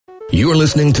You're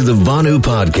listening to the Vanu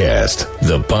Podcast,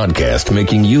 the podcast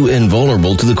making you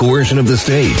invulnerable to the coercion of the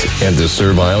state and the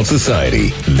servile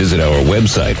society. Visit our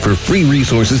website for free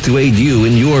resources to aid you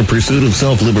in your pursuit of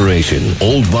self-liberation,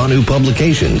 old Vanu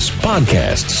publications,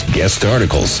 podcasts, guest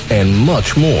articles, and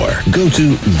much more. Go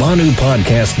to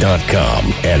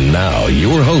vanupodcast.com. And now,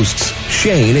 your hosts,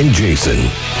 Shane and Jason.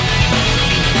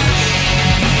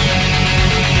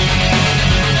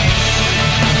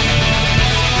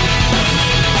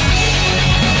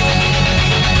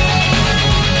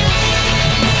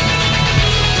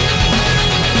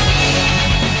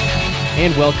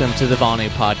 And welcome to the Vanu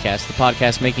Podcast, the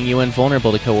podcast making you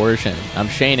invulnerable to coercion. I'm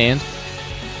Shane and...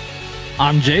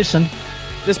 I'm Jason.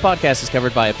 This podcast is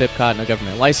covered by a BIPCOD no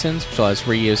government license, which allows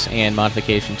reuse and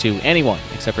modification to anyone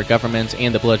except for governments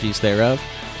and the bludgies thereof.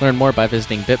 Learn more by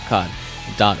visiting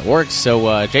bipcod.org.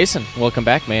 So, Jason, welcome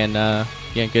back, man.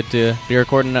 Good to be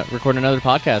recording another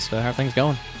podcast. How are things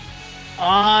going?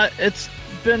 It's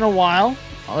been a while,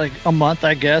 like a month,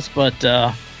 I guess,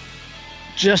 but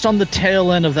just on the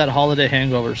tail end of that holiday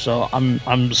hangover, so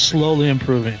I'm slowly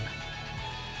improving.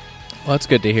 Well, that's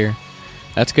good to hear.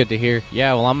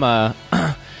 Yeah, well, I'm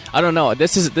I don't know. I'm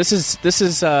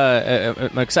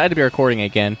excited to be recording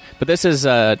again, but this is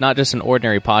not just an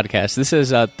ordinary podcast. This is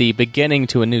the beginning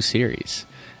to a new series.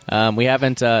 We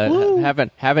haven't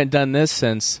done this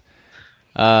since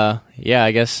I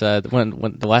guess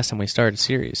when the last time we started a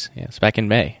series. Yeah, it's back in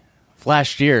May of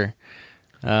last year.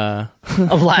 Of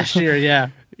last year, yeah.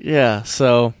 Yeah,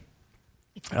 so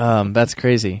that's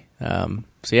crazy. We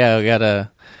got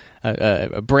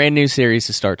a brand new series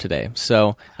to start today.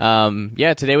 So,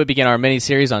 today we begin our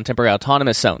mini-series on temporary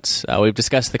autonomous zones. We've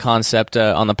discussed the concept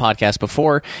on the podcast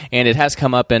before, and it has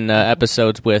come up in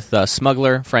episodes with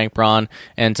Smuggler, Frank Braun,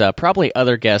 and probably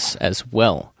other guests as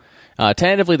well.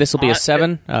 Tentatively, this will be a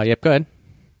 7. Yep, go ahead.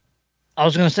 I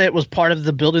was going to say it was part of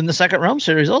the Building the Second Realm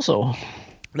series also.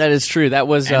 That is true. That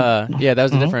was a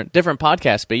different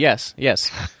podcast, but yes. Yeah.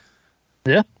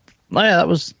 Oh, yeah, that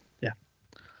was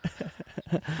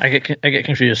I get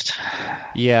confused.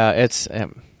 Yeah, it's I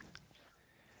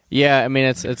mean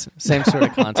it's same sort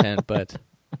of content, but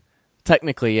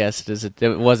technically yes, it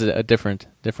was a different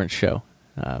show.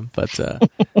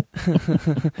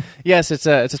 Yes, it's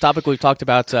a topic we've talked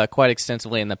about quite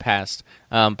extensively in the past.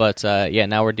 Now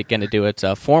we're going to do it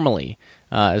formally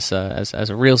as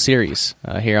a real series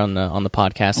here on the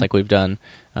podcast, like we've done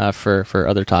for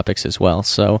other topics as well.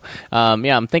 So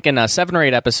I'm thinking 7 or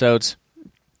 8 episodes.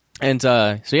 And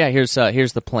here's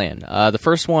the plan. The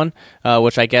first one,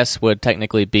 which I guess would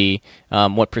technically be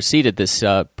what preceded this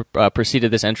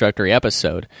introductory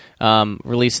episode,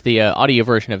 released the audio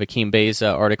version of Akeem Bey's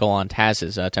article on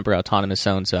TAZ's temporary autonomous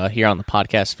zones here on the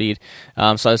podcast feed.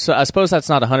 So I suppose that's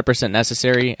not 100%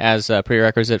 necessary as a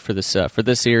prerequisite for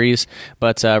this series,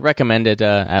 but recommended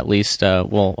at least.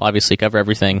 We'll obviously cover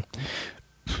everything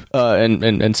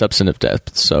in substantive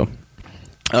depth. So.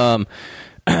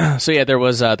 There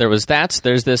was that.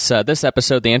 There's this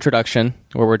episode, the introduction,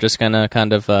 where we're just gonna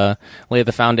kind of lay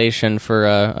the foundation for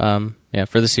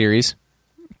the series.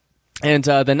 And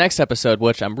the next episode,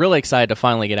 which I'm really excited to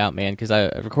finally get out, man, because I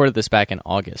recorded this back in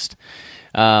August.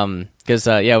 Went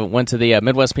to the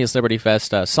Midwest Peace Liberty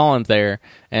Fest, saw him there,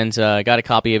 and got a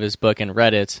copy of his book and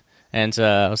read it. And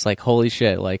I was like, "Holy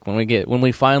shit!" Like when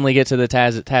we finally get to the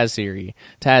TAZ series,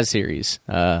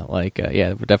 we're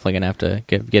definitely gonna have to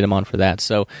get him on for that.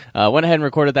 So went ahead and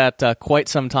recorded that quite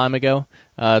some time ago.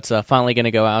 It's finally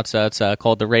gonna go out. So it's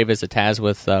called "The Rave is a TAZ"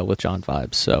 with John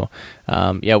Vibes. So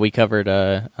we covered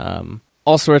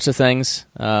all sorts of things,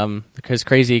 because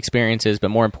crazy experiences,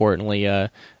 but more importantly, the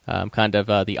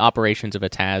operations of a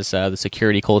TAZ, the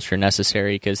security culture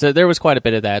necessary, because there was quite a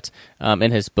bit of that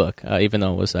in his book, even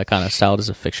though it was kind of styled as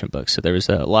a fiction book. So there was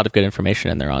a lot of good information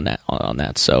in there on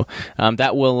that. So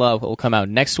that will come out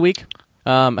next week.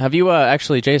 Have you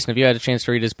Jason? Have you had a chance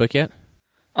to read his book yet?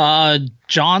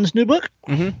 John's new book?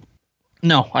 Mm-hmm.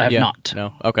 No, I have not.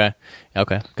 No. Okay,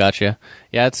 gotcha.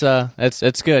 Yeah,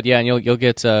 it's good. Yeah, and you'll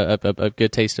get a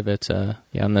good taste of it.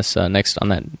 On this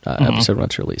episode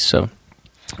once released. So,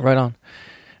 right on.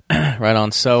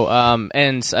 So, I'm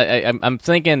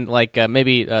thinking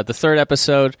maybe the third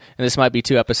episode, and this might be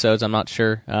 2 episodes. I'm not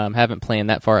sure. Haven't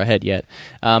planned that far ahead yet.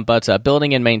 But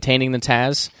building and maintaining the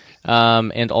TAZ,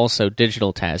 and also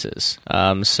digital TAZs.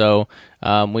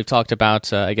 We've talked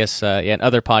about, in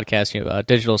other podcasts,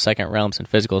 digital second realms and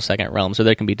physical second realms, so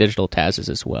there can be digital TAZs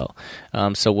as well.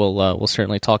 So we'll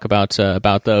certainly talk about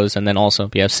those, and then also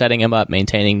setting them up,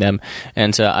 maintaining them,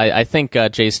 and I think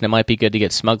Jason, it might be good to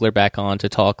get Smuggler back on to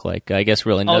talk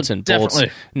really nuts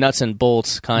and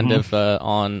bolts kind of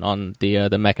on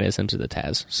the mechanisms of the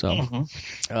TAZ. So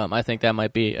I think that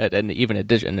might be an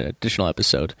additional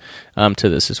episode to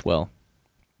this as well.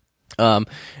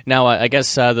 Now, I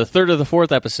guess the third or the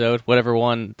fourth episode, whatever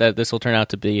one that this will turn out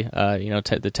to be,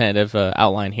 the tentative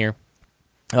outline here,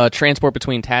 transport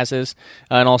between TAZs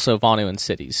and also Vonu and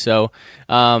cities. So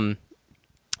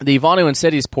the Vonu and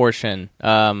cities portion,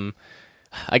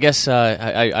 I guess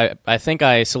I think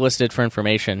I solicited for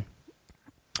information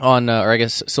on,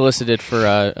 solicited for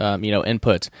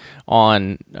input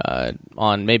on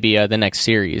maybe the next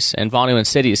series, and Vonu and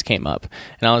Cities came up,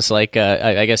 and I was like,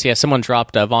 someone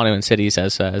dropped Vonu and Cities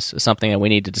as something that we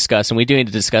need to discuss, and we do need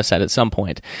to discuss that at some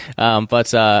point.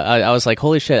 But I was like,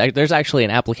 holy shit! There's actually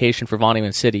an application for Vonu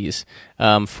and Cities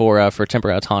for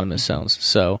temporary autonomous zones.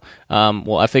 So,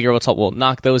 I figure we'll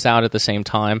knock those out at the same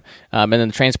time, and then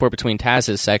the transport between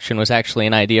TAZs section was actually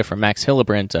an idea from Max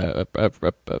Hillebrand,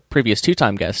 a previous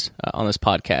two-time guest on this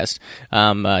podcast.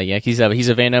 He's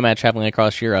a Van Nomad traveling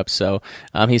across Europe, so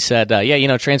he said,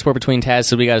 transport between TAZs,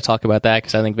 so we got to talk about that,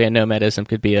 because I think Van Nomadism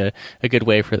could be a good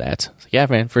way for that. So, yeah,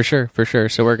 man, for sure.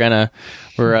 So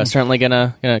we're certainly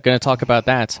gonna talk about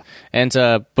that. And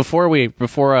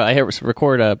before I hit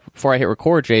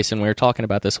record, Jason, we were talking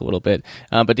about this a little bit,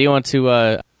 but do you want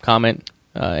to comment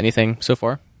anything so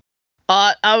far?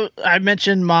 I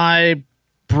mentioned my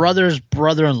brother's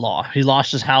brother-in-law. He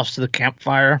lost his house to the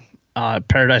campfire,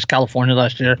 Paradise, California,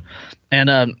 last year,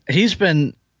 and he's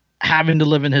been having to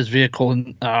live in his vehicle,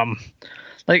 and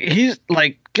he's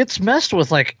gets messed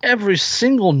with every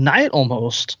single night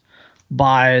almost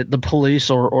by the police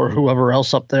or whoever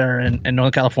else up there in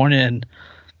Northern California. And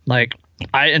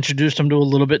I introduced him to a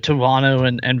little bit to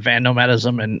Vonu and Van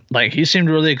Nomadism, and he seemed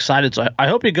really excited. So I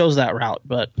hope he goes that route.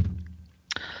 But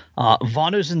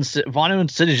Vonu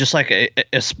and City is just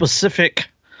a specific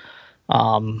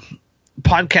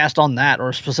podcast on that, or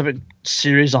a specific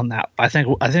series on that. I think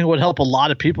it would help a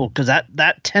lot of people, because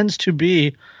that tends to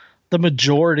be the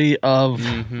majority of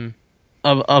the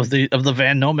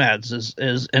Van Nomads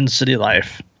is in city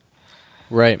life.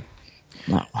 Right.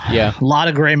 Yeah. A lot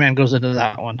of gray man goes into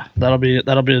that one. That would be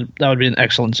an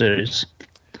excellent series.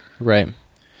 Right.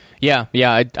 Yeah,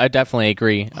 I definitely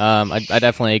agree. I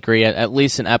definitely agree. At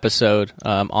least an episode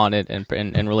on it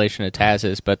in relation to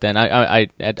TAZs. But then I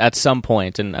at some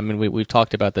point, and I mean we've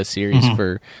talked about this series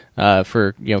for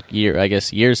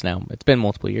years now. It's been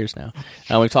multiple years now.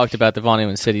 We've talked about the Vonu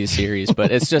and Cities series,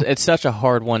 but it's such a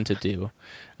hard one to do.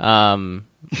 I don't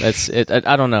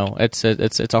know.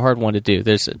 It's a hard one to do.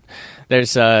 There's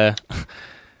I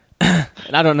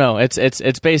don't know.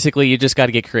 It's basically you just got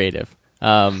to get creative.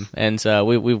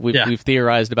 We've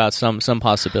theorized about some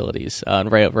possibilities.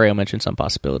 Rayo mentioned some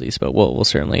possibilities, but we'll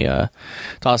certainly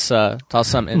toss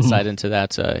some insight into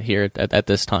that here at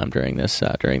this time during this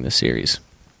series.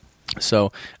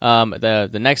 So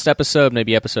the next episode,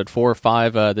 maybe episode 4 or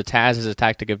 5, the TAZ is a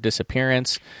tactic of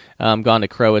disappearance. Gone to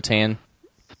Croatan.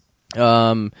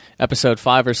 Episode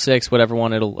 5 or 6, whatever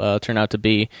one it'll turn out to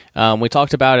be. We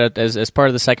talked about it as part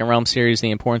of the Second Realm series,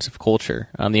 the importance of culture,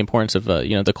 the importance of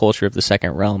the culture of the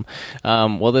Second Realm.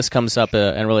 This comes up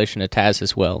in relation to TAZ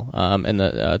as well. And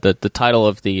the title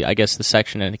of the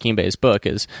section in Akimbe's book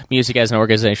is Music as an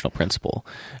Organizational Principle.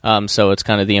 So it's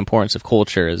kind of the importance of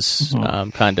culture as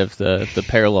kind of the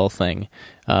parallel thing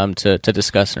to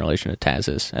discuss in relation to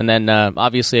TAZs. And then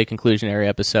obviously a conclusionary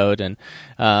episode, and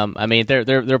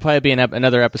there'll probably be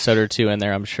another episode or two in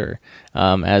there, I'm sure.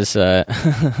 Because there's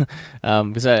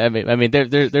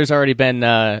already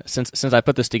been since I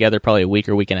put this together probably a week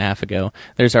and a half ago,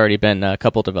 there's already been a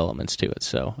couple developments to it,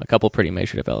 so a couple pretty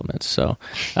major developments. So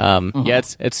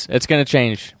it's going to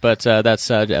change, but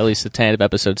that's at least the tentative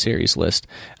episode series list,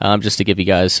 just to give you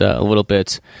guys a little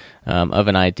bit of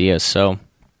an idea. So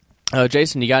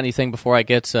Jason, you got anything before I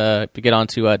get on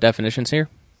to definitions here?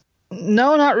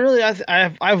 No, not really.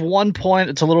 I have one point.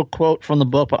 It's a little quote from the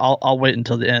book, but I'll wait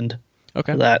until the end.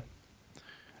 Okay. For that.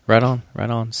 Right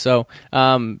on. So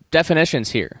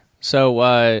definitions here. So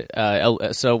and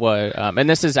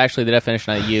this is actually the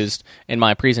definition I used in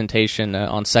my presentation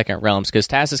on Second Realms, because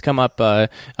TAZ has come up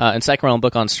in Second Realm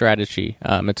book on strategy.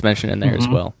 It's mentioned in there as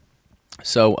well.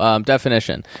 So,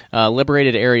 definition.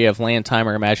 Liberated area of land, time,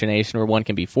 or imagination where one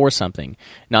can be for something,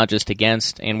 not just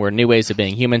against, and where new ways of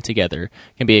being human together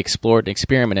can be explored and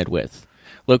experimented with.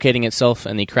 locating itself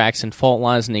in the cracks and fault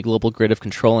lines in the global grid of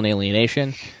control and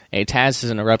alienation. A TAZ is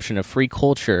an eruption of free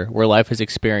culture where life is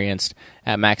experienced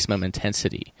at maximum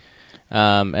intensity.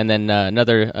 And then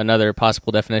another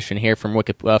possible definition here from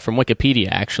Wikipedia,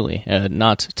 actually,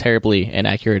 not terribly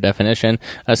inaccurate definition: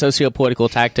 a socio-political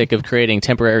tactic of creating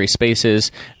temporary spaces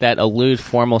that elude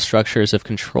formal structures of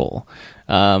control.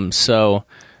 So,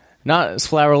 not as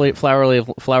flowery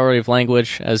of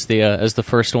language as the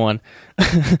first one,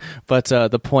 but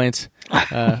the point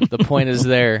is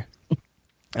there.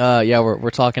 We're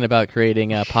talking about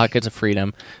creating pockets of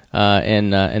freedom in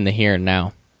the here and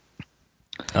now.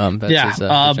 That's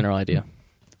the general idea.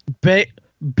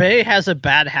 Bay has a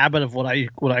bad habit of what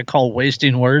I call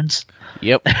wasting words.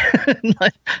 Yep.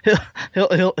 Like,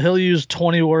 he'll use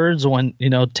 20 words when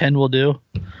 10 will do.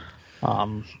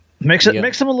 Makes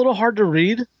him a little hard to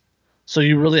read. So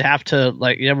you really have to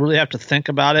think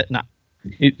about it.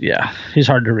 He's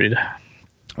hard to read.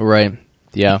 Right.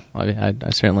 Yeah, I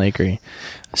certainly agree.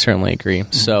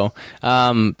 So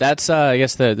that's I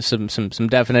guess some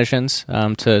definitions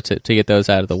to get those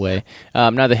out of the way.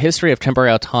 Now the history of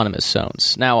temporary autonomous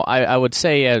zones. Now I would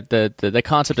say the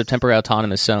concept of temporary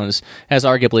autonomous zones has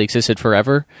arguably existed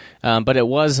forever, but it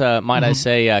was I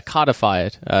say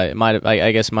codified.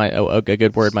 A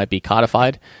good word might be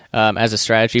codified as a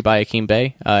strategy by Hakeem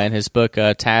Bey in his book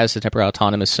TAZ, the Temporary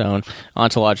Autonomous Zone,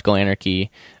 Ontological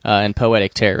Anarchy, and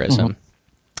Poetic Terrorism. Mm-hmm.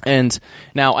 And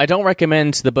now I don't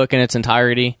recommend the book in its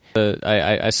entirety.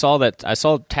 I saw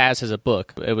TAZ as a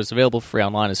book. It was available free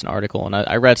online as an article, and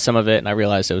I read some of it, and I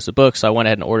realized it was a book, so I went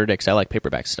ahead and ordered it because I like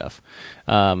paperback stuff.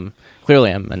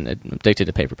 Clearly, I'm addicted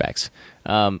to paperbacks.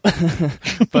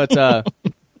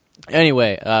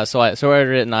 Anyway, so I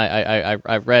ordered it, and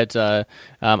I read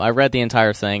the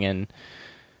entire thing, and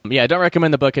I don't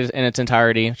recommend the book in its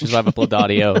entirety, which is why I've uploaded the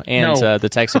audio and the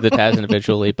text of the TAZ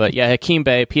individually. But Hakeem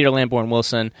Bey, Peter Lamborn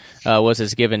Wilson was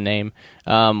his given name.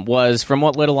 Was, from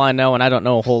what little I know, and I don't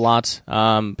know a whole lot,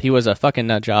 he was a fucking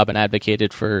nut job and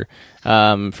advocated for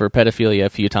pedophilia a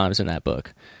few times in that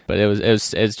book. But it was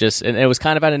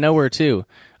kind of out of nowhere too.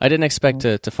 I didn't expect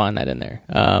to find that in there.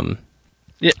 The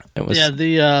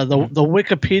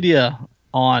Wikipedia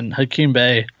on Hakeem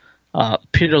Bey.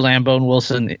 Peter Lamborn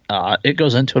Wilson, it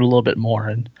goes into it a little bit more,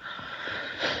 and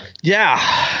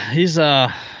he's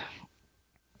kind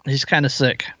of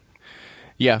sick.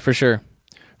 Yeah, for sure.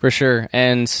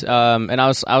 And I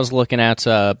was looking at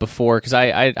before, because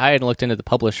I hadn't looked into the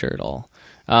publisher at all.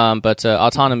 But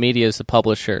Autonomous Media is the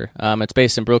publisher. It's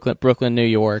based in Brooklyn, New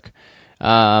York.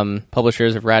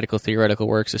 Publishers of radical theoretical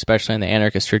works, especially in the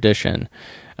anarchist tradition.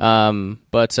 And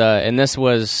this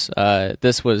was I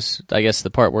guess the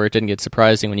part where it didn't get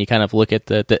surprising when you kind of look at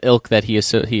the ilk that he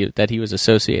was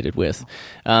associated with.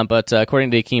 But according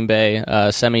to Hakeem Bey,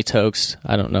 Semi-Tox,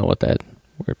 I don't know what that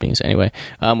word means anyway,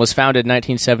 was founded in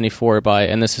 1974 by,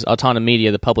 and this is Autonomous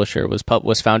Media, the publisher, was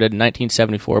founded in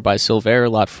 1974 by Sylvain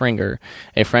Lotfringer,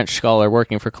 a French scholar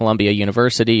working for Columbia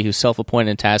University, whose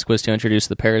self-appointed task was to introduce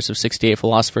the Paris of 68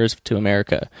 philosophers to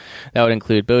America. That would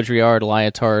include Baudrillard,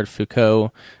 Lyotard,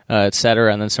 Foucault,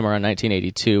 etc., and then somewhere in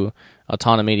 1982,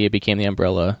 Autonomous Media became the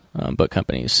umbrella book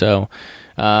company. So,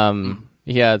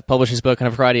 published his book on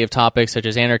a variety of topics such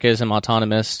as anarchism,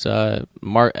 autonomist,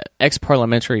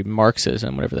 ex-parliamentary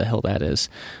Marxism, whatever the hell that is,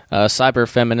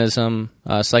 cyber-feminism,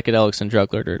 psychedelics and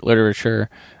drug literature.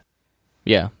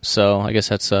 Yeah, so I guess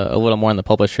that's a little more on the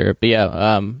publisher.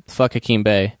 But fuck Hakeem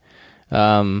Bey.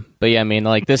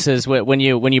 This is when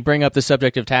you bring up the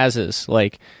subject of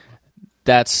TAZs,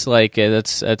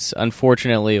 that's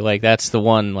unfortunately that's the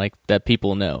one that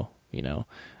people know,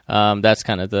 That's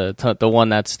kind of the one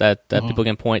that people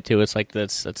can point to. It's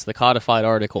that's the codified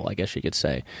article, I guess you could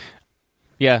say.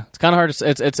 Yeah, it's kind of hard.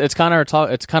 It's kind of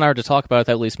hard to talk about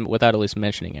without at least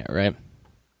mentioning it, right?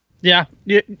 Yeah.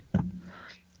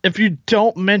 If you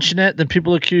don't mention it, then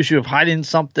people accuse you of hiding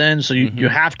something. So you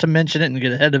have to mention it and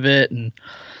get ahead of it. And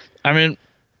I mean,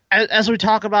 as we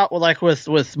talk about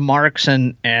with Marx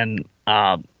and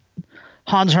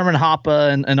Hans Hermann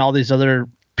Hoppe and all these other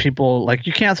people,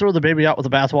 you can't throw the baby out with the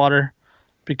bathwater,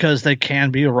 because they can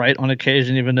be right on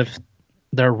occasion, even if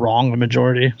they're wrong the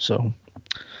majority. So,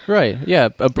 right, yeah,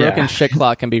 a broken shit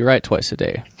clock can be right twice a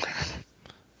day.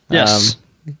 Yes,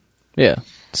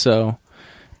 So,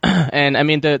 and I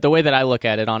mean the way that I look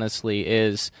at it, honestly,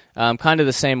 is kind of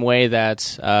the same way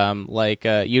that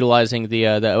utilizing the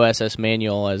OSS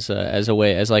manual as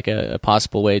a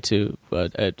possible way to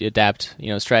adapt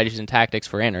strategies and tactics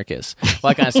for anarchists. Well,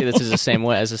 I kind of see this as the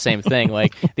same thing.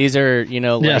 These are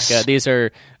these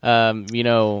are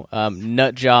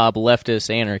nut job leftist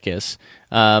anarchists.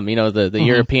 The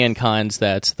European kinds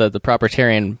that the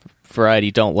proprietarian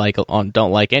Variety don't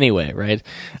like anyway, right?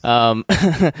 On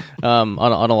a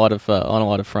lot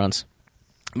of fronts.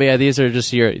 But yeah, these are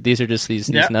just these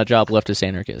nut job leftist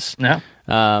anarchists. Yeah.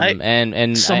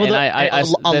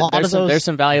 There's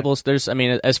some valuables.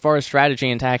 As far as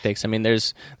strategy and tactics,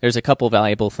 there's a couple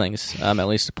valuable things, at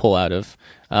least to pull out of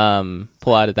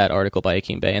that article by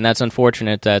Akeem Bey, and that's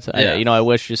unfortunate. That I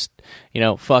wish just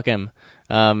fuck him,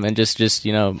 and just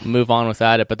move on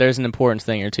without it. But there's an important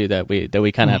thing or two that we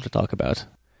kind of have to talk about.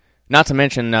 Not to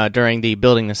mention, during the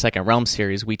Building the Second Realm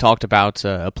series, we talked about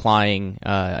applying,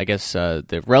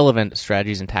 the relevant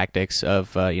strategies and tactics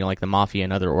of, like the mafia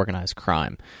and other organized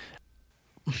crime.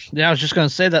 Yeah, I was just going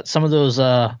to say that some of those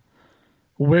weirdo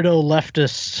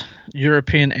leftist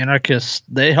European anarchists,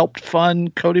 they helped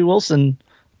fund Cody Wilson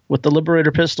with the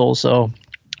Liberator pistol, so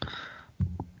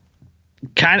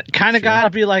kind of got to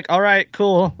be like, all right,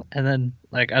 cool, and then,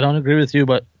 like, I don't agree with you,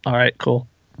 but all right, cool.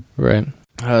 Right.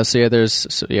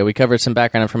 We covered some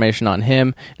background information on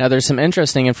him. Now, there's some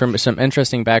interesting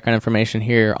background information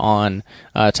here on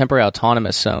temporary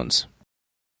autonomous zones.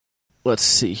 Let's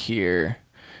see here.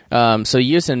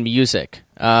 Use in music.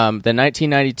 The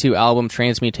 1992 album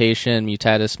Transmutation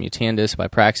Mutatis Mutandis by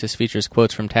Praxis features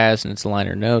quotes from TAZ in its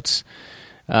liner notes.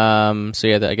 I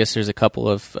guess there's a couple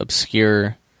of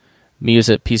obscure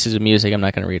pieces of music. I'm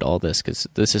not going to read all this because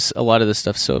a lot of this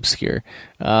stuff's so obscure.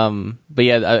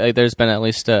 There's been at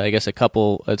least a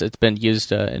couple. It's been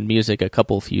used in music a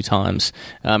few times,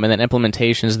 and then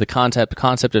implementations. The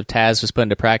concept of TAZ was put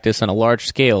into practice on a large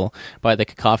scale by the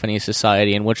Cacophony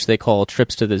Society, in which they call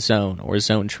trips to the zone or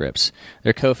zone trips.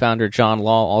 Their co-founder John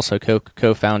Law also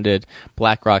co-founded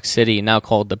Black Rock City, now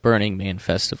called the Burning Man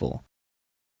Festival.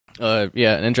 An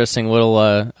interesting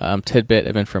little tidbit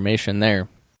of information there.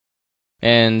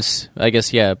 And I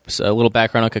guess, a little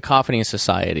background on Cacophony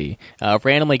Society. A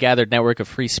randomly gathered network of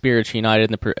free spirits united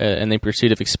in the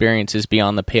pursuit of experiences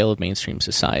beyond the pale of mainstream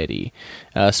society.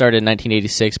 Started in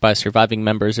 1986 by surviving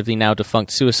members of the now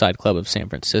defunct Suicide Club of San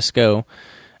Francisco.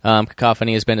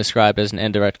 Cacophony has been described as an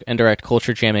indirect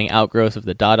culture jamming outgrowth of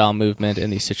the Dada movement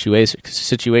and the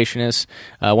Situationists.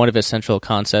 One of its central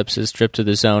concepts is trip to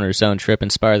the zone or zone trip,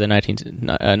 inspired the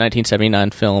 1979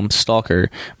 film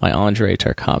Stalker by Andrei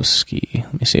Tarkovsky.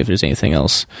 Let me see if there's anything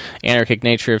else. Anarchic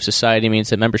nature of society means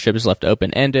that membership is left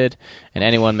open-ended, and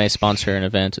anyone may sponsor an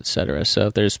event, etc. So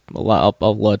if there's a lot,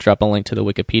 I'll drop a link to the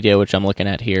Wikipedia, which I'm looking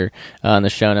at here in the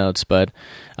show notes. But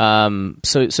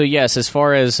yes, as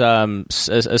far as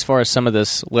some of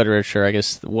this literature, I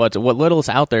guess what little is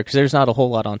out there, because there's not a whole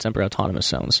lot on temporary autonomous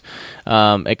zones.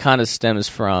 It kind of stems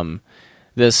from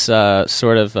this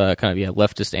sort of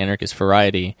leftist anarchist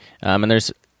variety, and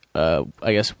there's I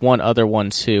guess one other one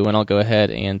too, and I'll go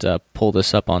ahead and pull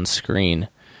this up on screen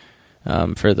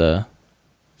for the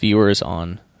viewers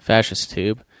on Fascist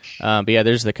Tube.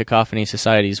 There's the Cacophony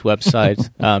Society's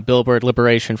website, Billboard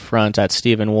Liberation Front at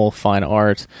Stephen Wolf Fine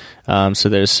Art. So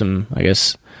there's some, I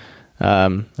guess,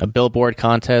 a billboard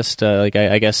contest. I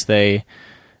guess they,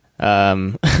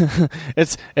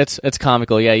 it's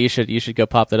comical. Yeah, you should go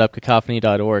pop that up,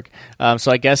 cacophony.org.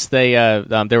 So I guess there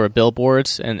were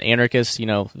billboards, and anarchists,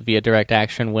 via direct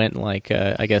action went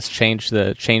and changed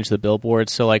the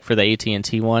billboards. So for the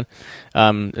AT&T one,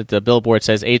 the billboard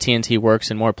says AT&T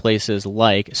works in more places.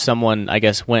 Someone, I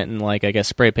guess, went and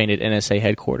spray painted NSA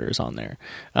headquarters on there.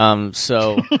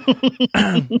 So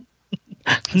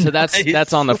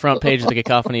that's on the front page of the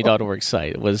cacophony.org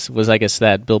site. Was I guess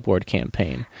that billboard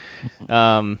campaign.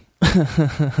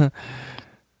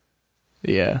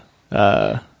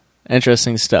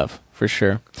 Interesting stuff for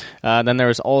sure. Then there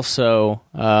was also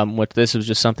this was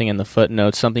just something in the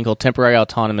footnotes, something called temporary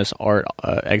autonomous art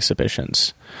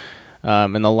exhibitions.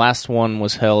 And the last one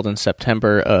was held in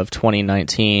September of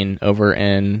 2019 over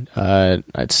in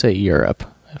I'd say Europe.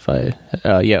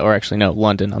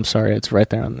 London. I'm sorry, it's right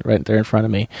there in front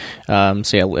of me.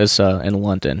 It's in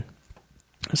London.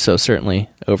 So certainly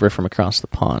over from across the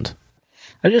pond.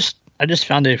 I just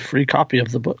found a free copy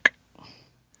of the book,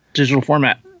 digital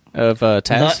format of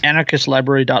TAZ.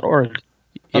 TheAnarchistLibrary.org.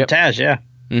 Yep. Of TAZ, yeah.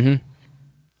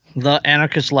 Mm-hmm.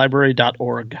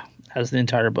 TheAnarchistLibrary.org has the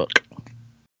entire book.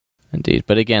 Indeed,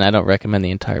 but again, I don't recommend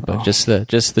the entire book. Just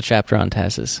the chapter on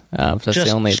TAZs. That's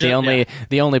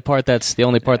the only part that's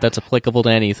applicable to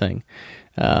anything.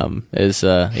 Is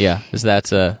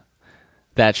that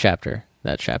chapter.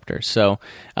 So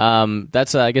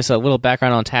that's I guess a little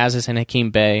background on TAZs and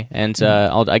Akeem Bey, and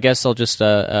I'll just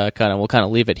kind of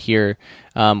leave it here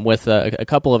with a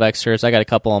couple of excerpts. I got a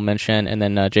couple I'll mention, and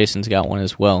then Jason's got one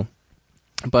as well.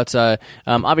 But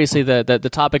obviously, the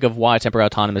topic of why temporary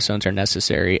autonomous zones are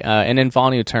necessary, and in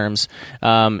Vonu terms,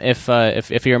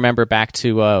 if you remember back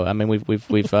to, I mean, we've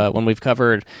when we've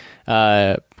covered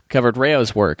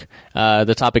Rayo's work,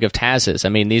 the topic of TAZs. I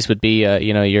mean, these would be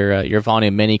your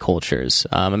Vonu mini cultures.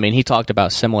 I mean, he talked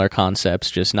about similar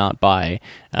concepts, just not by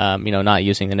not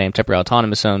using the name temporary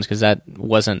autonomous zones, because that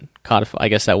wasn't codified. I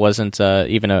guess that wasn't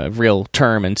even a real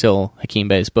term until Hakeem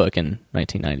Bey's book in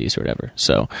 1990s or whatever.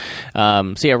 So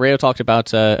yeah, Rayo talked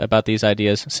about these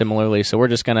ideas similarly. So we're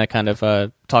just gonna kind of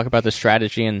talk about the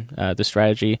strategy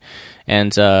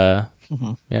and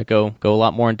yeah, go a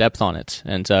lot more in depth on it,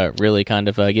 and really kind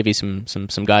of give you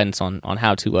some guidance on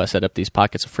how to set up these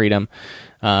pockets of freedom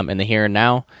in the here and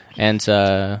now. And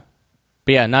but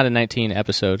yeah, not a 19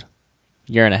 episode,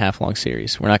 year and a half long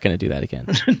series. We're not going to do that again.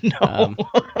 No.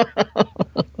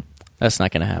 That's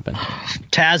not going to happen.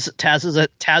 TAZ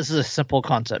is a simple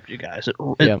concept, you guys.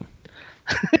 Yep.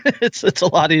 It's a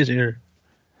lot easier.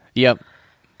 Yep.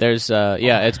 There's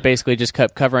it's basically just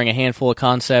covering a handful of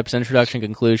concepts, introduction,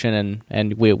 conclusion,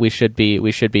 and we should be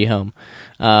home.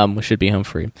 We should be home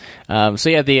free. So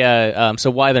yeah, so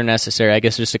why they're necessary? I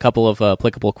guess just a couple of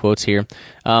applicable quotes here.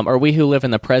 Are we who live in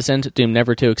the present doomed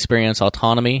never to experience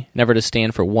autonomy, never to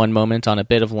stand for one moment on a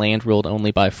bit of land ruled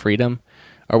only by freedom?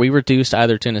 Are we reduced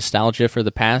either to nostalgia for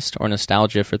the past or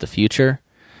nostalgia for the future?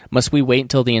 Must we wait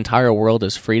until the entire world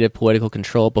is free to political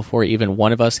control before even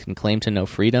one of us can claim to know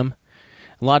freedom?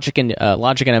 Logic and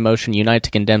emotion unite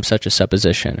to condemn such a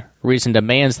supposition. Reason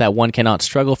demands that one cannot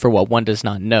struggle for what one does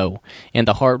not know, and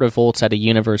the heart revolts at a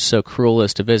universe so cruel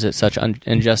as to visit such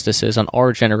injustices on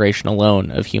our generation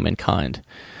alone of humankind.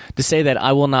 To say that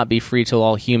I will not be free till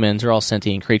all humans or all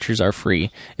sentient creatures are free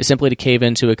is simply to cave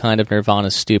into a kind of nirvana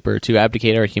stupor, to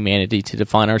abdicate our humanity, to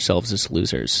define ourselves as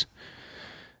losers.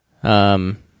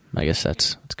 I guess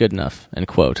that's good enough. End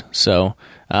quote. So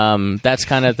that's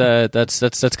kind of that's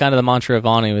kind of the mantra of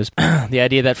Vonu, is the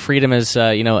idea that freedom is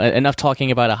enough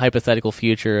talking about a hypothetical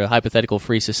future, a hypothetical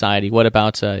free society. What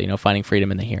about finding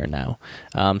freedom in the here and now?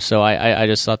 So I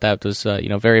just thought that was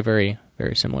very, very,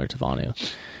 very similar to Vonu,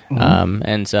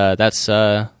 and that's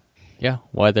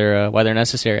why they're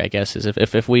necessary. I guess is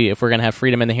if we're gonna have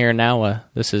freedom in the here and now,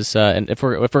 this is and if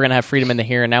we're gonna have freedom in the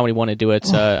here and now, we want to do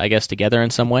it I guess together in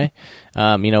some way,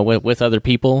 with other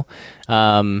people.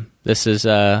 This is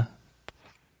kind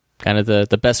of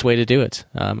the best way to do it,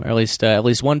 or at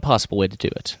least one possible way to do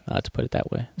it, to put it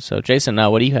that way. So, Jason,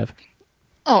 what do you have?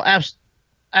 Oh,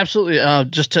 absolutely.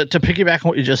 Just to piggyback on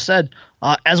what you just said,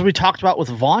 as we talked about with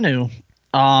Vonu,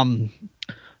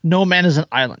 no man is an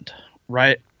island,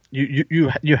 right? You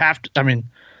have to. I mean,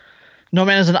 no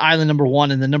man is an island. Number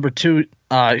one, and then number two,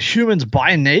 humans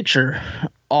by nature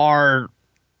are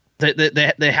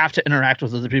they have to interact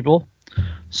with other people.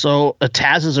 So a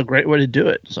TAZ is a great way to do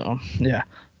it. So yeah,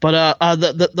 but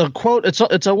the quote,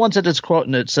 it's a one sentence quote,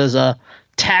 and it says,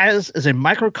 "TAZ is a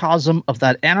microcosm of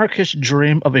that anarchist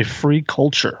dream of a free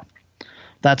culture."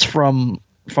 That's from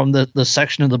the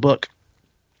section of the book.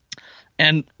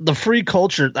 And the free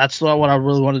culture, that's what I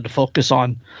really wanted to focus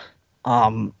on.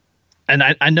 And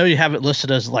I know you have it listed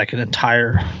as like an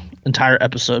entire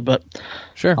episode, but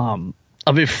sure.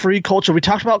 Of a free culture, we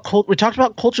talked about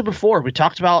culture before. We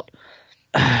talked about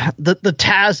the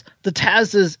TAZ. The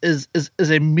TAZ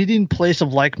is a meeting place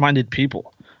of like-minded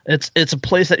people. It's a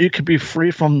place that you could be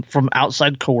free from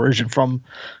outside coercion, from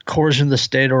coercion of the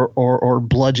state or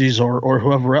bludgies or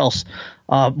whoever else.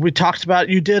 We talked about,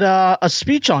 you did a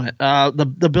speech on it,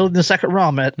 the building the second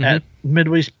realm at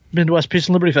Midwest Peace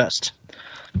and Liberty Fest.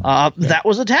 That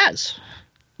was a TAZ,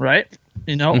 right?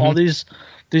 All these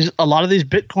a lot of these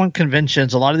Bitcoin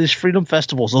conventions, a lot of these freedom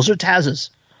festivals, those are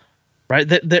TAZs, right?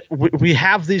 That we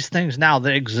have these things now,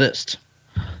 they exist.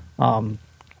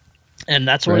 And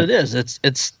that's what it is.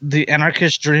 It's the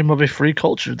anarchist dream of a free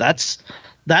culture. That's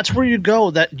where you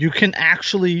go, that you can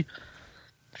actually,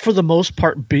 for the most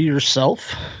part, be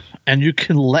yourself, and you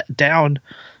can let down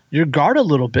your guard a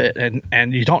little bit,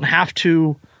 and you don't have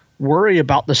to worry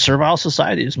about the servile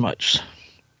society as much.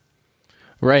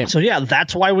 Right. So yeah,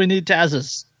 that's why we need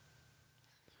TAZs.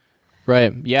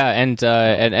 Right. Yeah, and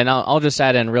I'll just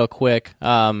add in real quick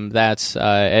that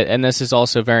and this is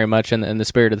also very much in the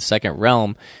spirit of the second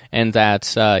realm, and that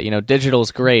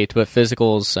digital's great, but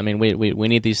physical's, I mean, we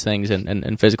need these things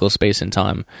in physical space and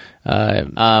time.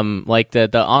 Like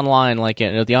the online,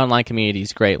 the online community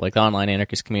is great, like the online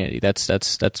anarchist community.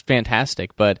 That's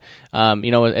fantastic, but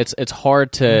it's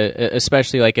hard to,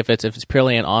 especially like if it's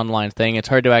purely an online thing, it's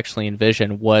hard to actually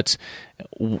envision what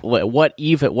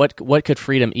could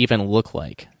freedom even look look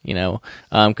like,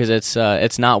 because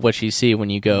it's not what you see when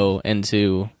you go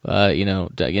into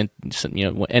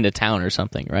into town or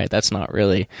something, right? That's not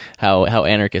really how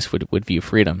anarchists would view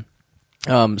freedom.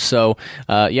 When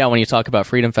you talk about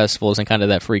freedom festivals and kind of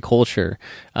that free culture,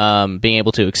 being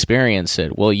able to experience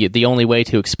it, well, the only way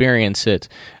to experience it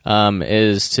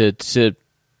is to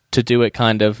do it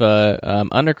kind of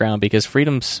underground, because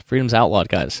freedom's outlawed,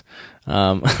 guys.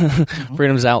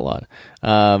 Freedom's outlawed.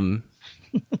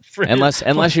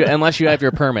 Unless you have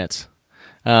your permits,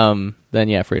 then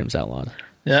yeah, freedom's outlawed.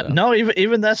 Yeah, so. No,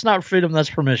 even that's not freedom.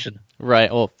 That's permission.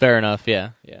 Right. Well, fair enough.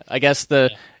 Yeah. I guess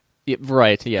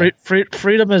right. Yeah.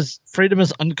 Freedom is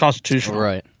unconstitutional.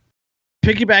 Right.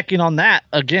 Piggybacking on that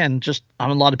again,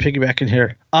 I'm a lot of piggybacking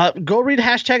here. Go read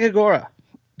 #Agora.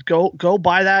 Go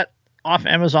buy that off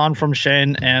Amazon from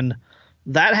Shane, and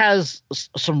that has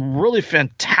some really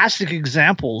fantastic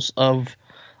examples of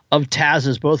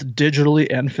TAZs, both digitally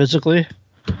and physically.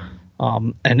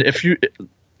 And if you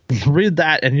read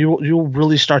that, and you'll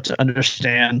really start to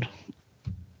understand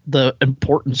the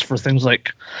importance for things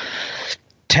like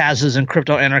TAZs and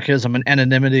crypto anarchism and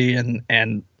anonymity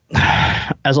and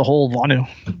as a whole, Vonu.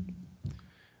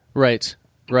 Right.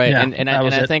 Yeah, and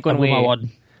I think when we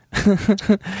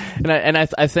and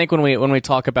I think when we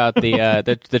talk about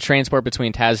the transport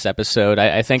between TAZ episode,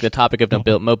 I think the topic of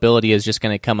mobility is just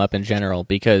going to come up in general,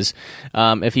 because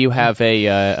if you have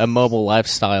a mobile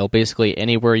lifestyle, basically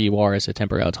anywhere you are is a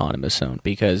temporary autonomous zone.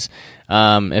 Because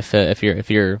if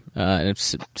you're I've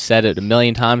said it a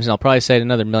million times, and I'll probably say it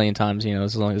another million times,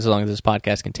 as long as this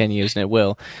podcast continues, and it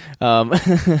will.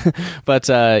 But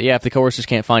if the coercers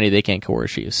can't find you, they can't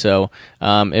coerce you. So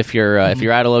if you're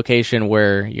at a location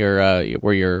where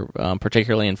you're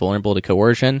particularly invulnerable to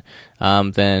coercion,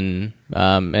 then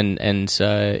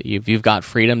you've got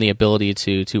freedom, the ability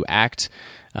to act,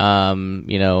 to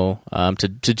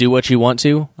do what you want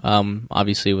to,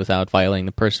 obviously without violating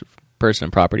the person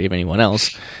and property of anyone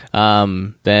else,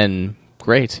 then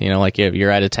great. Like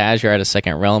you're at a TAZ, you're at a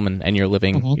second realm, and you're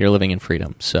living in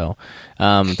freedom. So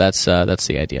that's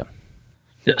the idea.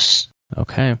 Yes.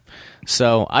 Okay.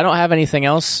 So I don't have anything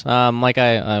else. Like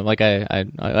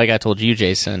I told you,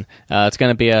 Jason, it's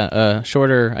going to be a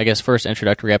shorter, I guess, first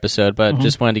introductory episode, but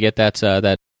just wanted to get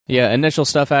that initial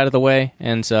stuff out of the way,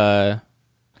 and because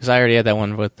I already had that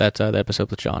one with that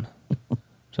episode with John.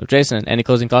 So, Jason, any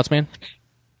closing thoughts, man?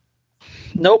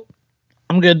 Nope,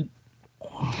 I'm good.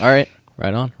 All right.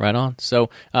 Right on. So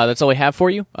that's all we have for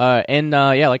you. Like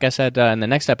I said, in the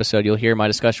next episode, you'll hear my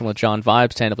discussion with John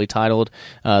Vibes, tentatively titled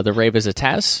 "The Rave is a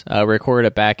TAZ." We recorded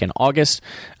it back in August.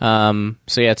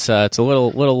 It's a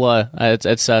little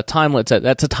it's timeless.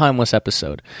 That's a timeless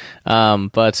episode.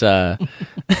 But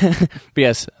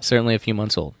yes, certainly a few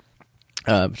months old.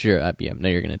 Sure. No,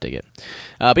 you're going to dig it.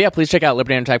 Please check out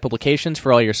Liberty Under Attack Publications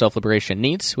for all your self-liberation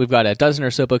needs. We've got a dozen or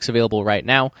so books available right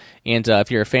now, and if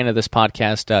you're a fan of this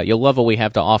podcast, you'll love what we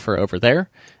have to offer over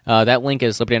there. That link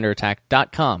is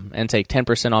libertyunderattack.com, and take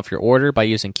 10% off your order by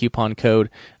using coupon code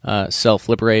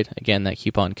SELFLIBERATE. Again, that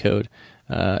coupon code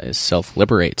is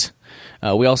SELFLIBERATE.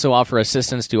 We also offer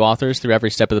assistance to authors through every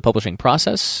step of the publishing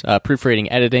process,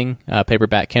 proofreading, editing,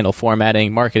 paperback, Kindle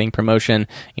formatting, marketing, promotion,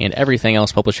 and everything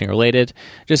else publishing related.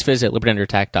 Just visit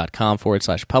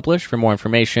libertyunderattack.com/publish for more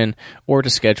information, or to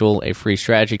schedule a free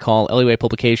strategy call. LUA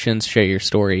Publications, share your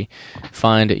story,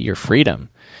 find your freedom.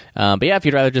 If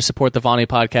you'd rather just support the Vonu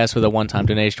podcast with a one-time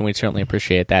donation, we'd certainly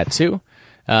appreciate that too.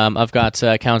 I've got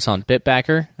accounts on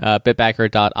Bitbacker,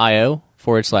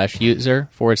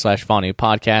 bitbacker.io/user/Vonu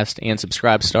podcast, and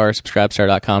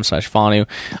subscribestar.com/Vonu.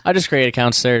 I just create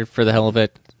accounts there for the hell of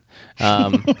it.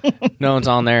 No one's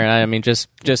on there, and I mean just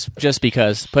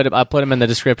because I put them in the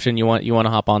description. You want to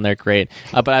hop on there, great.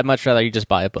 But I'd much rather you just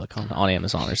buy a book on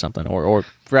Amazon or something, or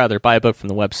rather buy a book from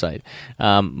the website.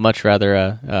 Much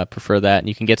rather prefer that, and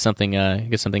you can get something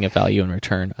of value in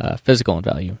return, physical in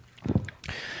value.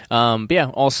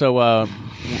 Also,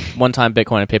 one-time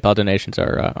Bitcoin and PayPal donations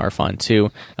are fine too.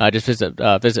 Just visit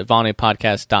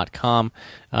VonuPodcast.com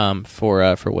for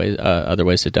other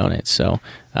ways to donate. So,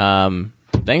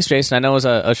 thanks, Jason. I know it was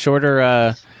a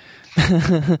shorter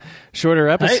shorter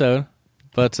episode,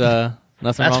 but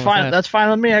nothing wrong with that. That's fine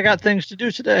with me. I got things to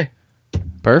do today.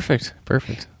 Perfect.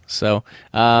 So,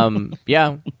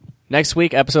 next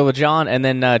week episode with John, and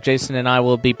then Jason and I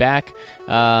will be back.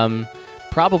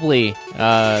 Probably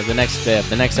the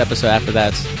next episode after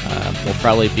that will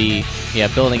probably be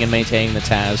building and maintaining the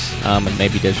TAZ, and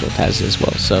maybe digital TAZ as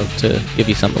well. So to give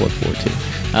you something to look forward to.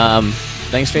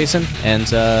 Thanks, Jason, and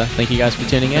thank you guys for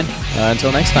tuning in.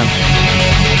 Until next time.